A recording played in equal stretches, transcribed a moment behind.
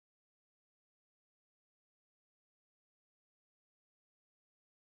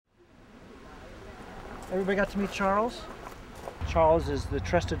Everybody got to meet Charles? Charles is the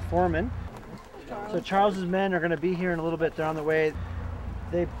trusted foreman. So Charles's men are going to be here in a little bit. They're on the way.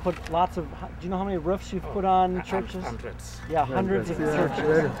 They put lots of, do you know how many roofs you've put on churches? Hundreds. Yeah, hundreds of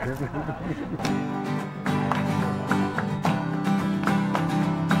churches.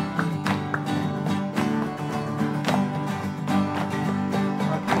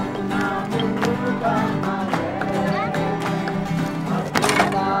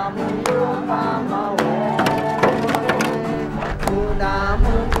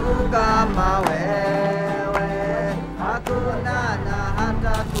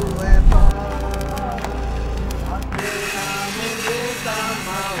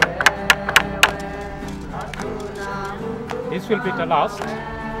 This will be the last.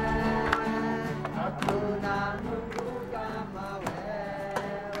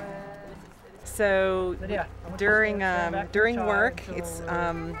 So during work, it's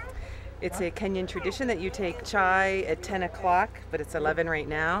a Kenyan tradition that you take chai at 10 o'clock, but it's 11 right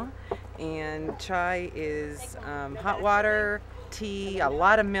now. And chai is hot water, tea, a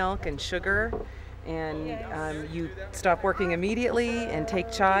lot of milk and sugar. And you stop working immediately and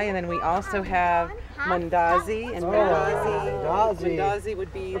take chai. And then we also have mandazi. And mandazi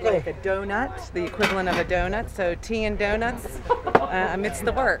would be like a donut, the equivalent of a donut. So tea and donuts amidst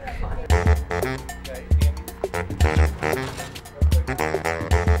the work.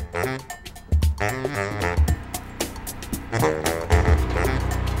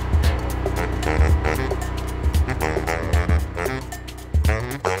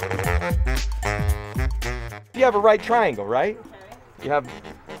 You have a right triangle, right? You have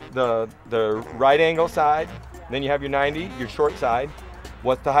the right angle side, then you have your 90, your short side.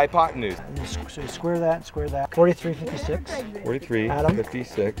 What's the hypotenuse? So you square that, square that. 43.56. 43, Adam?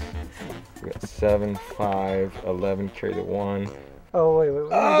 56. We got 7, 5, 11, carry the 1. Oh, wait.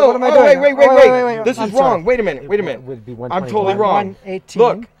 Oh, what am I doing? Wait. This is I'm wrong. sorry. Wait a minute. It would be I'm totally wrong. 118.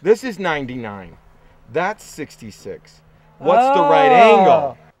 Look, this is 99. That's 66. What's the right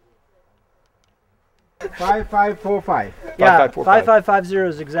angle? 5545. Yeah, 5545. 5550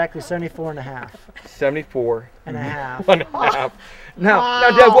 is exactly 74 and a half. 74 And a half. and a half.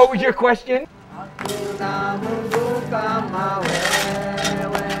 Now, Dad, what was your question?